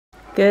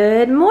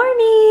Good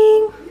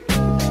morning!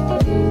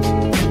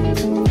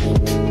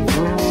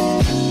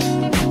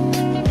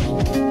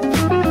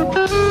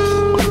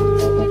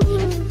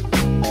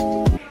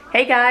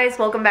 Hey guys,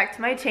 welcome back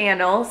to my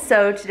channel.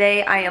 So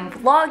today I am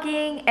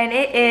vlogging and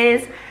it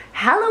is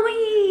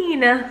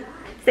Halloween!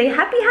 Say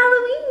happy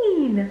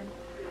Halloween!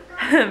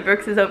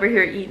 Brooks is over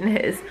here eating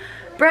his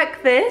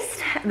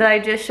breakfast that I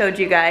just showed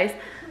you guys.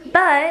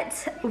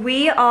 But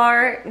we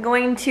are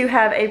going to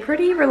have a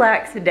pretty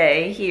relaxed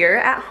day here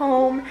at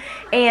home,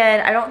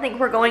 and I don't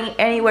think we're going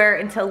anywhere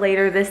until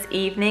later this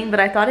evening, but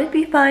I thought it'd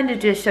be fun to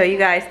just show you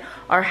guys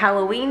our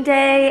Halloween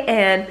day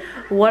and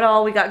what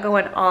all we got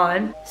going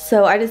on.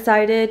 So I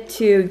decided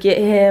to get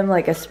him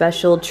like a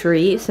special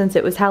treat since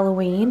it was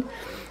Halloween,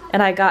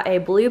 and I got a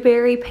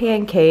blueberry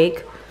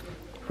pancake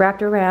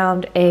wrapped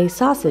around a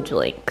sausage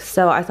link.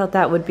 So I thought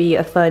that would be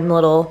a fun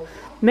little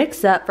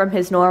mix up from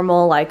his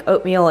normal like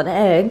oatmeal and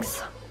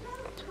eggs.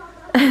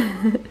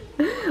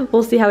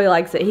 We'll see how he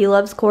likes it. He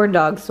loves corn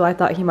dogs, so I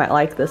thought he might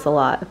like this a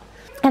lot.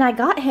 And I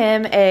got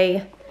him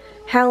a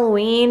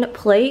Halloween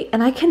plate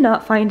and I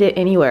cannot find it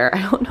anywhere.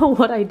 I don't know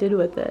what I did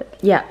with it.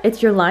 Yeah,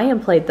 it's your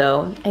lion plate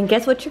though. And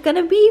guess what you're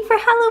gonna be for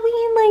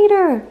Halloween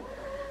later?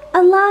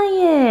 A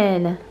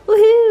lion!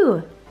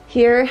 Woohoo!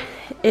 Here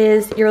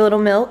is your little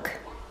milk.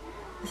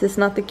 This is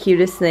not the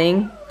cutest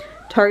thing.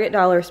 Target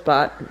dollar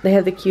spot. They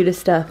have the cutest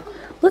stuff.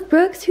 Look,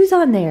 Brooks, who's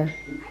on there?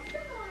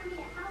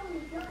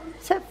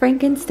 Is that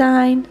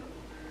Frankenstein?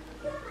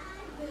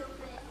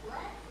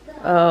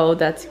 Oh,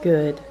 that's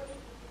good.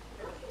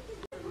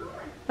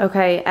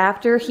 Okay,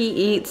 after he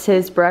eats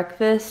his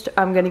breakfast,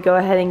 I'm gonna go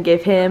ahead and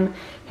give him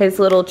his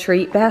little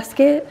treat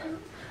basket.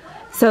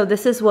 So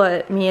this is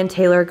what me and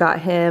Taylor got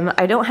him.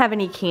 I don't have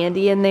any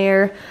candy in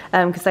there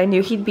because I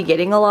knew he'd be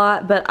getting a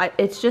lot, but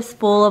it's just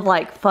full of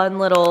like fun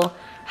little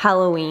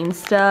Halloween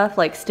stuff,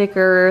 like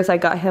stickers. I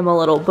got him a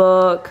little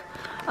book,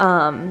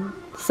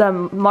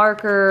 some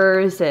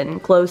markers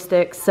and glow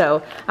sticks.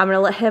 So I'm gonna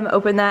let him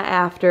open that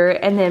after.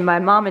 And then my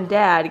mom and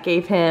dad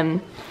gave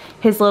him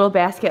his little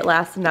basket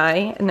last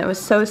night, and it was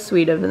so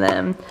sweet of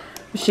them.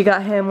 She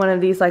got him one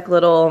of these like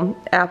little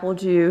apple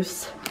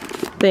juice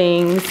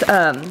things.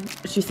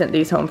 She sent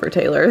these home for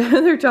Taylor.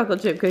 They're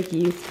chocolate chip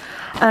cookies.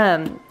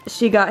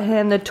 She got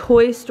him the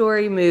Toy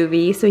Story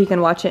movie so he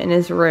can watch it in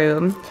his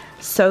room.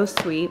 So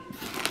sweet.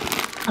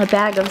 A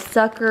bag of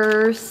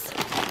suckers,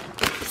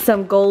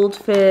 some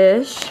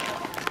goldfish,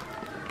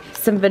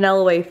 some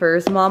vanilla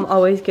wafers. Mom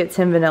always gets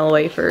him vanilla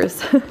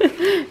wafers.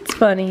 It's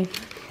funny.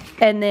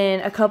 And then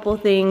a couple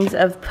things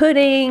of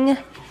pudding.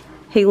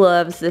 He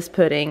loves this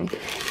pudding.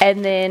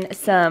 And then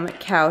some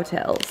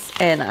cowtails.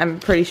 And I'm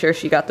pretty sure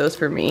she got those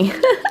for me.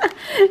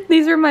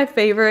 These are my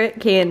favorite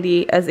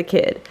candy as a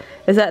kid.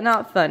 Is that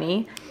not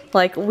funny?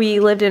 Like, we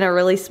lived in a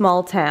really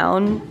small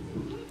town,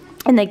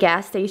 and the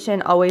gas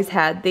station always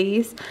had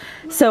these.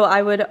 So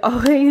I would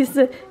always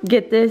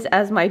get this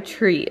as my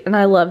treat, and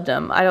I loved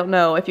them. I don't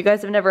know if you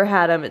guys have never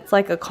had them. It's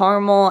like a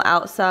caramel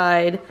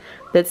outside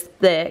that's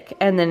thick,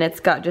 and then it's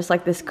got just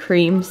like this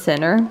cream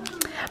center.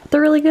 But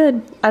they're really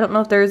good. I don't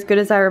know if they're as good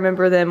as I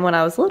remember them when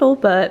I was little,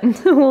 but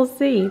we'll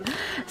see.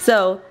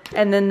 So,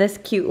 and then this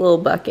cute little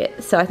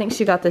bucket. So I think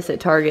she got this at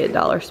Target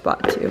dollar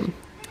spot too.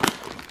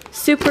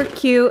 Super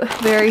cute,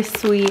 very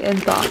sweet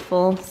and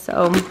thoughtful.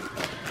 So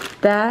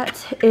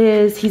that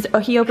is,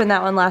 he opened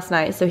that one last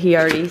night, so he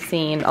already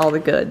seen all the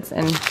goods,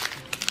 and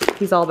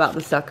he's all about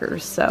the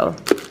suckers. So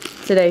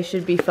today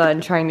should be fun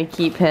trying to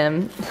keep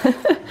him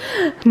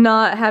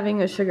not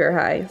having a sugar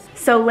high.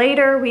 So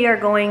later we are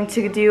going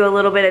to do a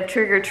little bit of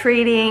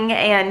trick-or-treating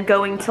and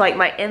going to like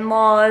my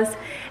in-laws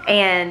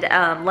and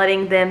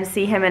letting them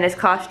see him in his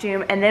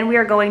costume. And then we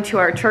are going to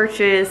our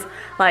church's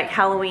like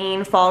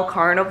Halloween fall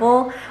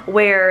carnival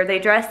where they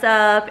dress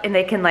up and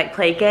they can like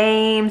play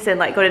games and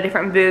like go to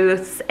different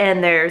booths,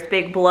 and there's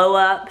big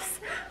blow-ups.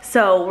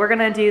 So we're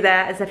gonna do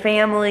that as a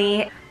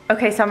family.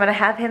 Okay, so I'm gonna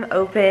have him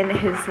open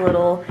his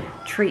little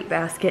treat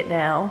basket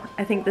now.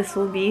 I think this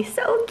will be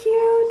so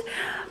cute.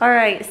 All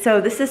right,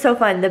 so this is so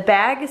fun. The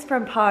bag is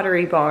from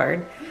Pottery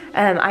Barn.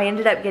 I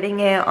ended up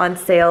getting it on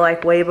sale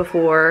like way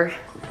before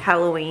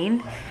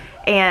Halloween,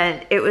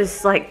 and it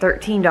was like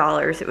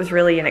 $13. It was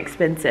really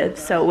inexpensive.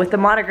 So with the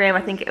monogram,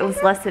 I think it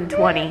was less than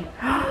 20.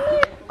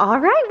 All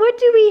right, what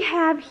do we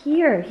have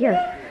here?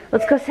 Here,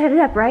 let's go set it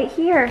up right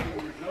here.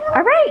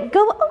 All right,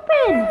 go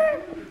open.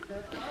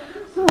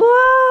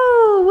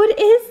 Whoa, what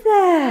is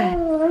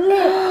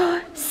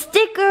that?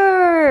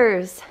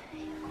 Stickers!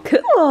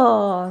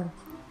 Cool!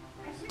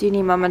 Do you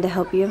need Mama to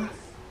help you?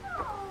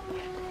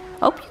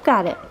 Oh, you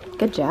got it.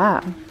 Good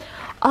job.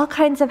 All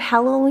kinds of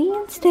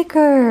Halloween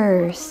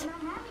stickers.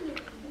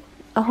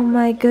 Oh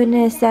my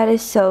goodness, that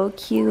is so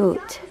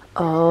cute.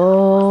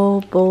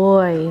 Oh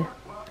boy.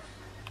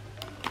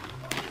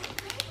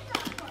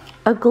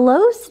 A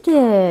glow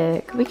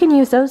stick. We can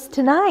use those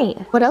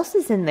tonight. What else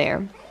is in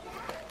there?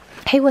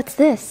 Hey, what's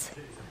this?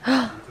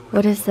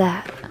 What is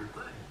that?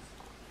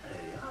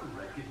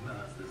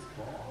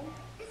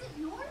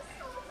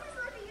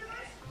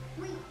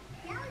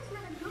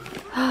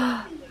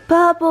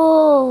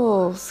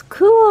 Bubbles!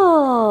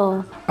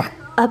 Cool!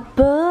 A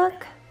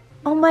book?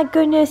 Oh my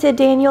goodness, a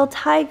Daniel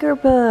Tiger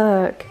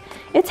book.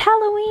 It's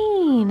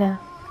Halloween.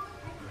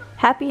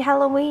 Happy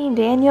Halloween,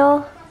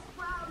 Daniel.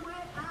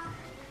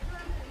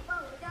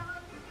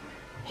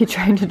 He's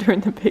trying to turn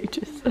the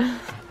pages.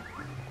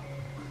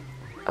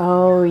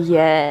 Oh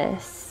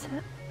yes.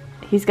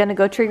 He's gonna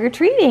go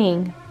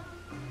trick-or-treating.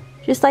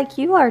 Just like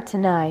you are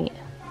tonight.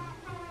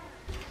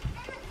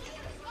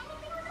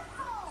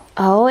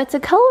 Oh, it's a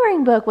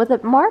coloring book with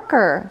a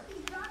marker.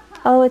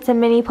 Oh, it's a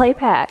mini play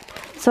pack.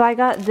 So I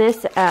got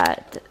this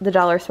at the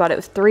dollar spot. It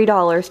was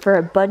 $3 for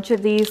a bunch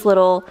of these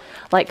little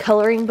like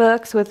coloring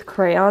books with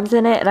crayons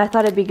in it. And I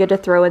thought it'd be good to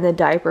throw in the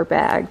diaper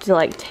bag to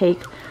like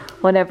take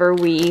whenever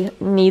we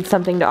need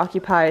something to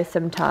occupy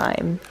some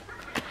time.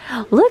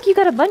 Look, you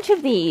got a bunch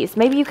of these.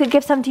 Maybe you could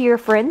give some to your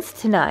friends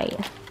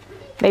tonight.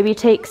 Maybe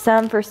take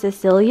some for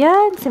Cecilia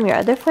and some of your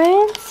other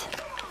friends.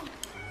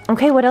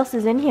 Okay, what else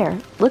is in here?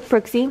 Look,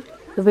 Brooksy.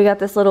 We got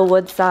this little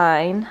wood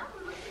sign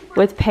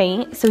with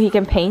paint, so he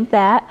can paint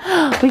that.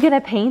 We're gonna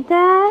paint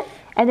that?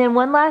 And then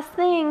one last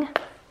thing.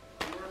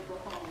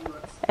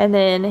 And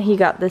then he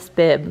got this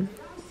bib.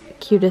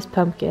 Cutest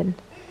pumpkin.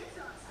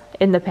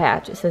 In the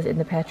patch. It says in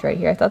the patch right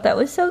here. I thought that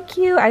was so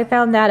cute. I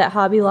found that at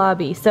Hobby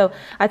Lobby. So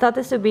I thought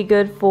this would be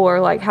good for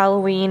like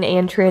Halloween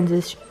and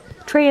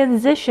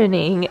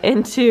transitioning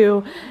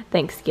into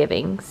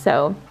Thanksgiving.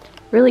 So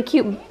really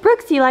cute.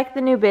 Brooks, you like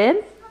the new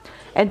bib?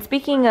 And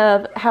speaking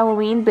of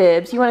Halloween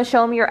bibs, you want to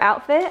show them your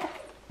outfit?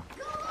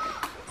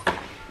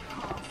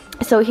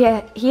 So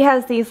he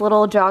has these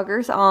little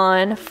joggers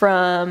on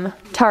from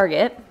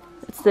Target.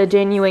 It's the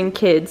Genuine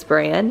Kids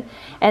brand.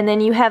 And then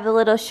you have a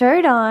little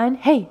shirt on.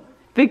 Hey,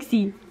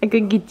 Bixie, I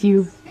could get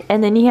you.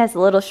 And then he has a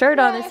little shirt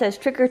on that says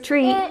trick or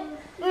treat.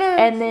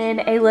 And then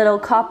a little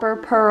copper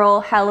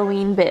pearl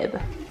Halloween bib.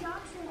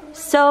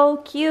 So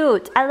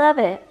cute. I love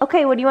it.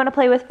 Okay, what do you want to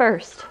play with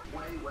first?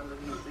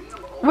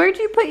 Where'd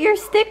you put your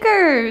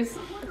stickers?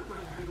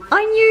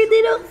 On your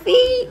little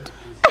feet.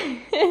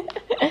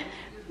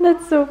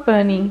 That's so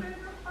funny.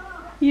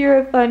 You're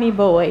a funny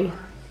boy.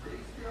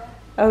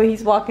 Oh,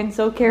 he's walking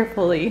so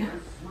carefully.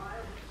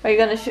 Are you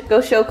gonna go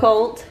show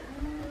Colt?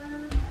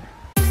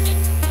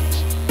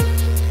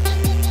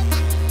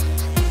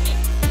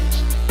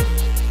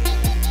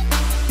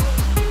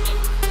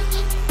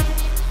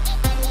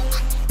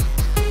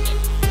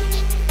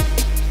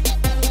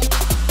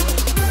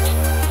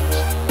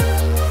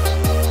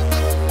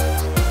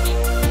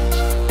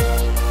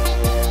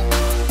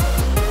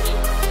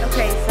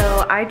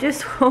 I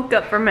just woke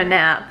up from a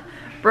nap.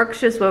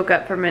 Brooks just woke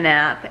up from a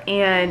nap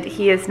and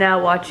he is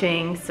now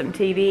watching some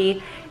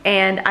TV,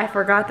 and I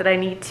forgot that I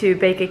need to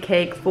bake a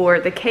cake for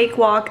the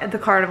cakewalk at the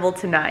carnival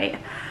tonight.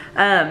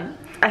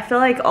 I feel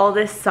like all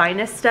this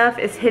sinus stuff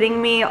is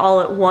hitting me all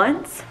at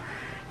once.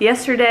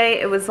 Yesterday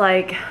it was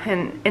like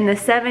in the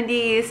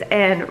 70s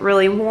and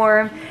really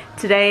warm.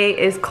 Today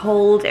is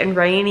cold and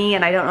rainy,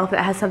 and I don't know if it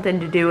has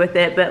something to do with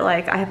it, but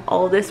like I have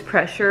all this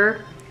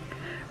pressure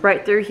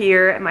right through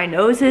here and my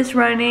nose is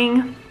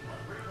running.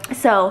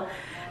 So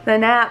the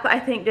nap I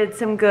think did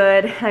some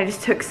good. I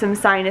just took some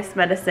sinus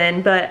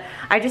medicine, but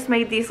I just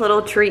made these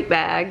little treat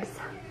bags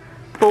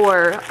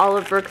for all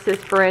of Brooks's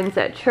friends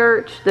at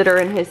church that are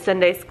in his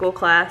Sunday school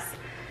class.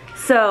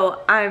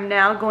 So I'm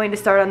now going to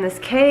start on this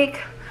cake.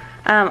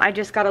 I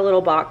just got a little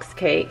box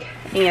cake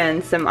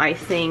and some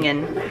icing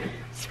and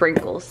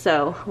sprinkles.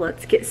 So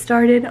let's get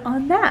started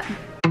on that.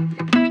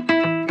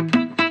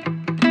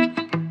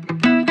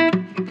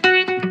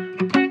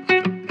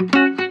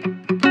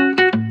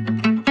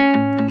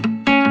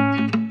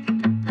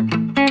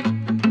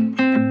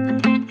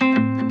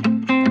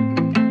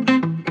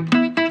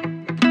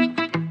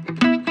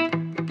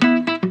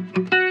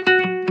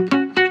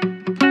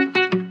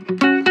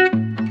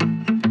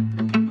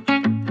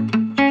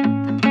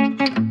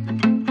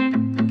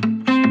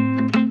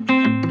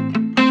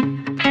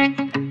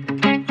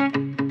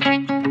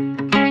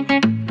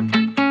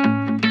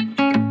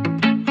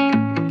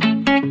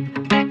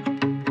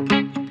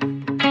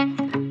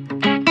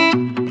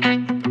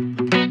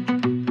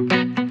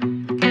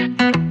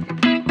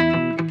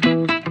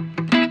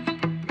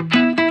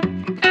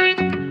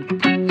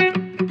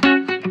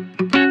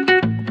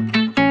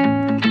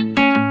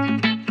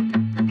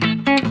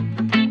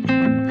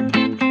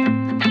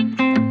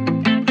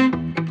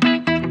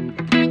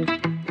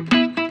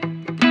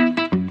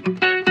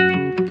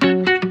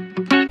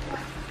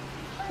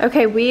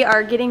 Okay, we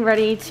are getting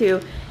ready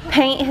to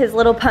paint his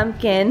little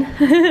pumpkin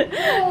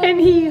and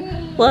he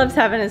loves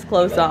having his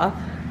clothes off.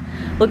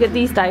 Look at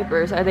these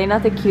diapers. Are they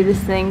not the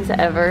cutest things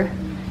ever?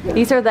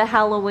 These are the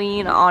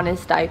Halloween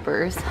Honest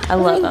diapers. I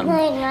love them.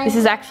 This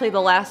is actually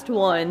the last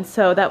one,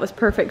 so that was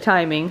perfect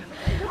timing.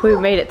 We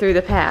made it through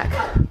the pack.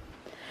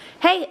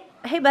 Hey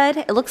bud,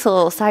 it looks a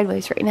little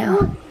sideways right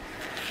now.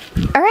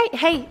 All right,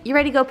 hey, you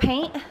ready to go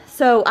paint?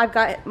 So I've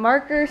got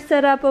markers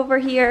set up over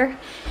here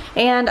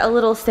and a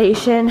little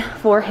station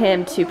for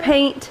him to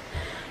paint.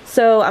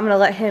 So I'm gonna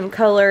let him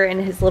color in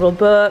his little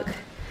book.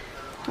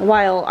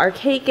 while our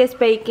cake is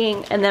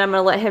baking, and then I'm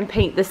gonna let him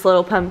paint this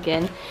little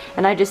pumpkin.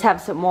 And I just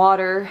have some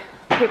water,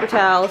 paper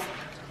towels,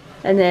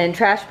 and then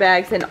trash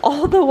bags and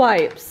all the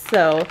wipes.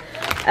 So,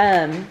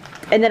 and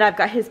then I've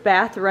got his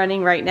bath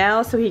running right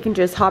now, so he can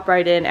just hop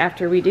right in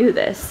after we do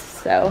this.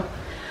 So,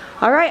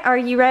 all right, are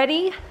you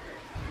ready?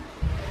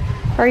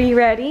 Are you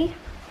ready?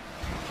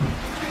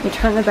 You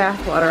turn the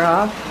bath water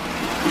off.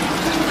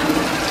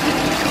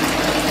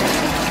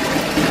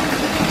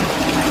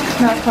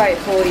 Not quite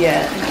full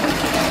yet.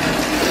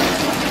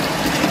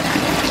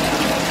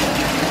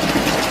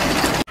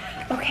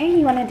 Okay,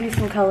 you want to do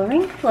some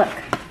coloring? Look.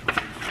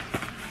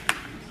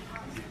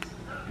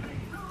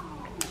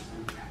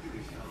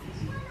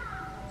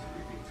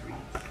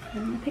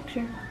 In the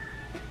picture.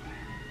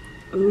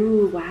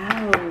 Ooh,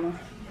 wow.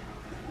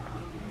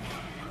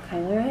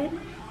 Color it.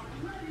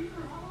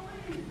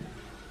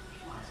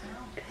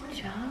 Good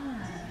job.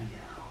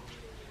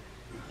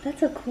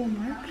 That's a cool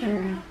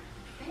marker.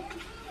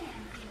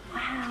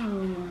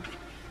 Wow.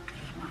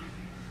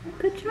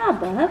 Good job,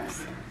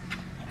 Bubs.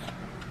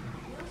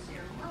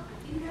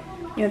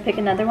 You want to pick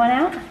another one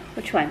out?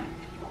 Which one?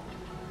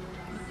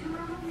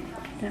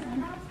 That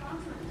one?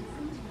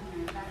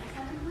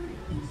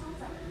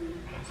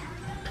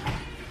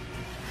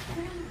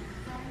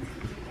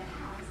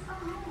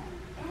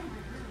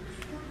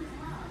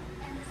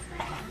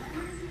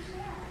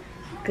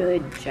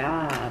 Good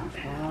job,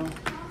 pal.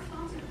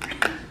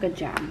 Good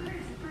job.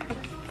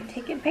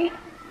 Take it, paint.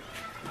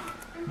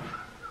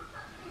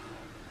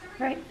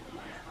 Right.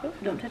 Oh,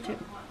 don't touch it.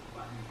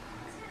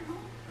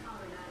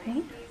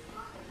 Paint.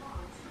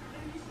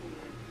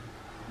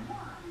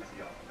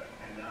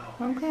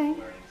 Okay.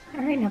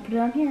 All right, now put it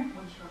on here.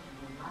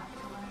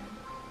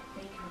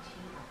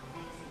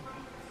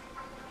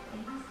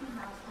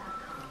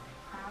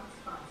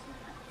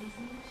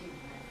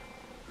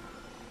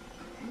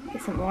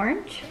 Get some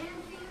orange.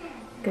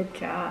 Good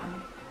job.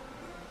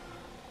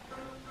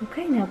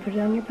 Okay, now put it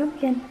on your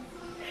pumpkin.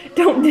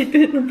 Don't dip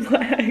it in the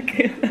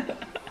black.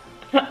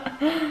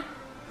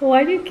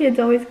 Why do kids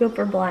always go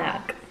for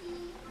black?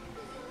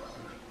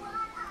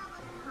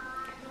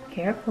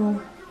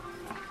 Careful.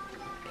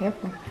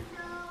 Careful.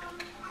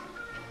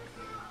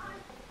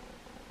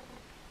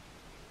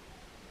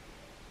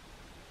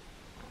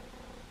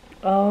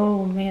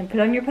 Oh man, put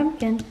on your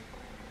pumpkin.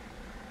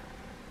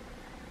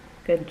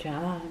 Good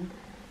job.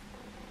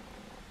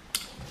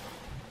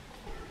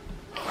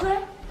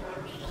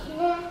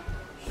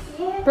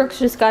 Brooks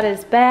just got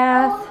his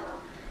bath.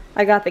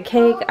 I got the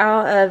cake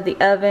out of the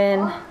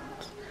oven.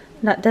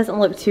 Doesn't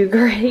look too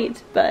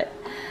great, but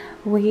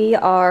we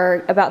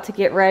are about to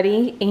get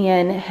ready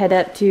and head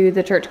up to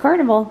the church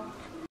carnival.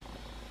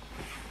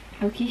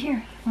 Okay,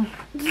 here. Look.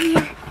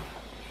 Yeah.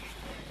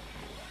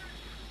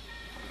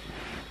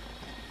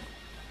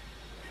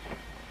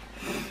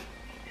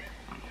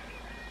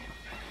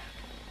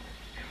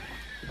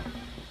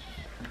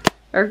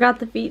 Or got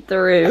the feet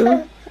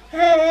through.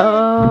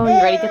 Oh,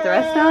 you ready to get the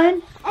rest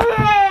on?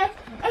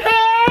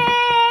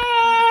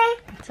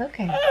 It's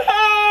okay.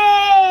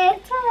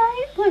 It's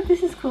alright. Look,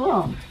 this is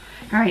cool.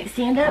 Alright,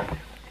 stand up.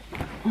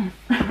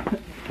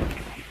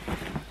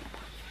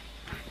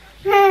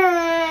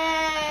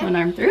 One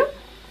arm through.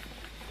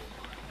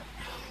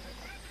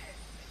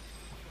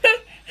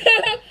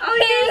 Oh,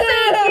 you're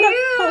so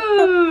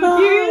cute.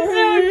 You're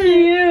so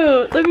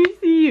cute. Let me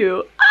see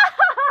you.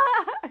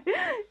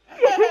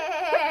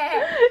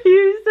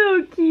 You're so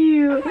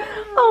cute.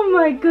 Oh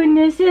my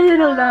goodness, you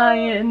little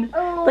lion.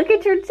 Look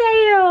at your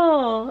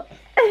tail.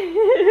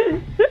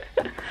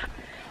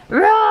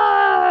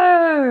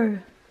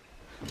 Roar!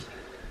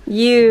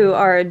 You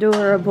are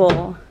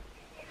adorable.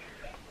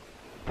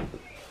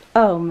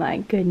 Oh my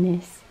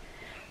goodness.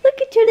 Look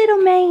at your little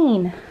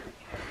mane.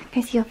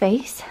 Can I see your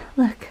face?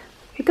 Look.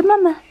 Look at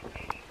mama.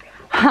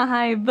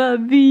 Hi,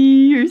 Bubby.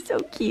 You're so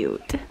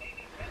cute.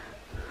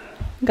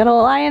 Got a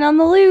lion on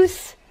the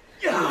loose.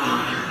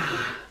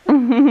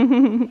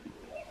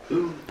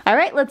 All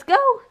right, let's go.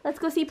 Let's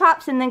go see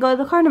Pops and then go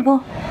to the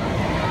carnival.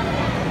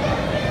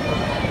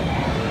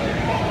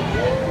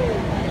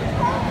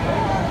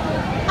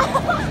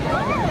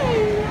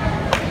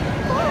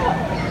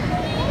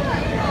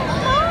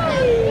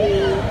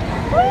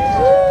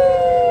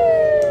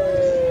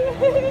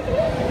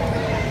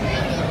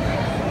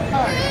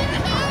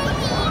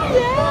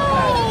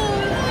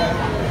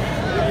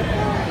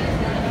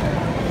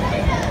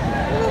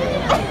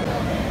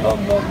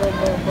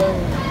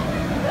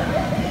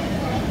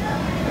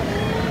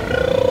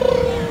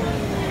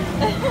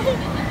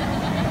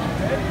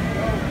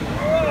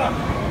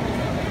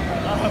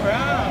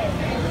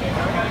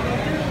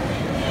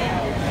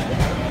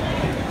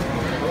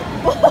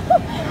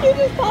 You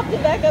just popped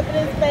it back up in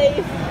his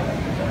face.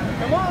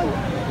 Come on.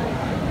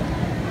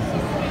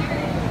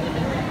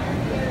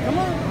 Come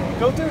on.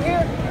 Go through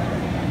here.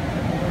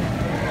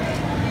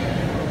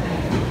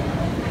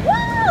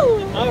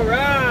 Woo! All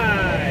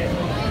right.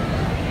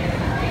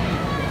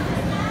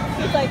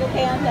 He's like,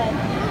 okay, I'm done.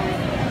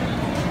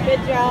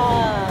 Good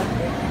job.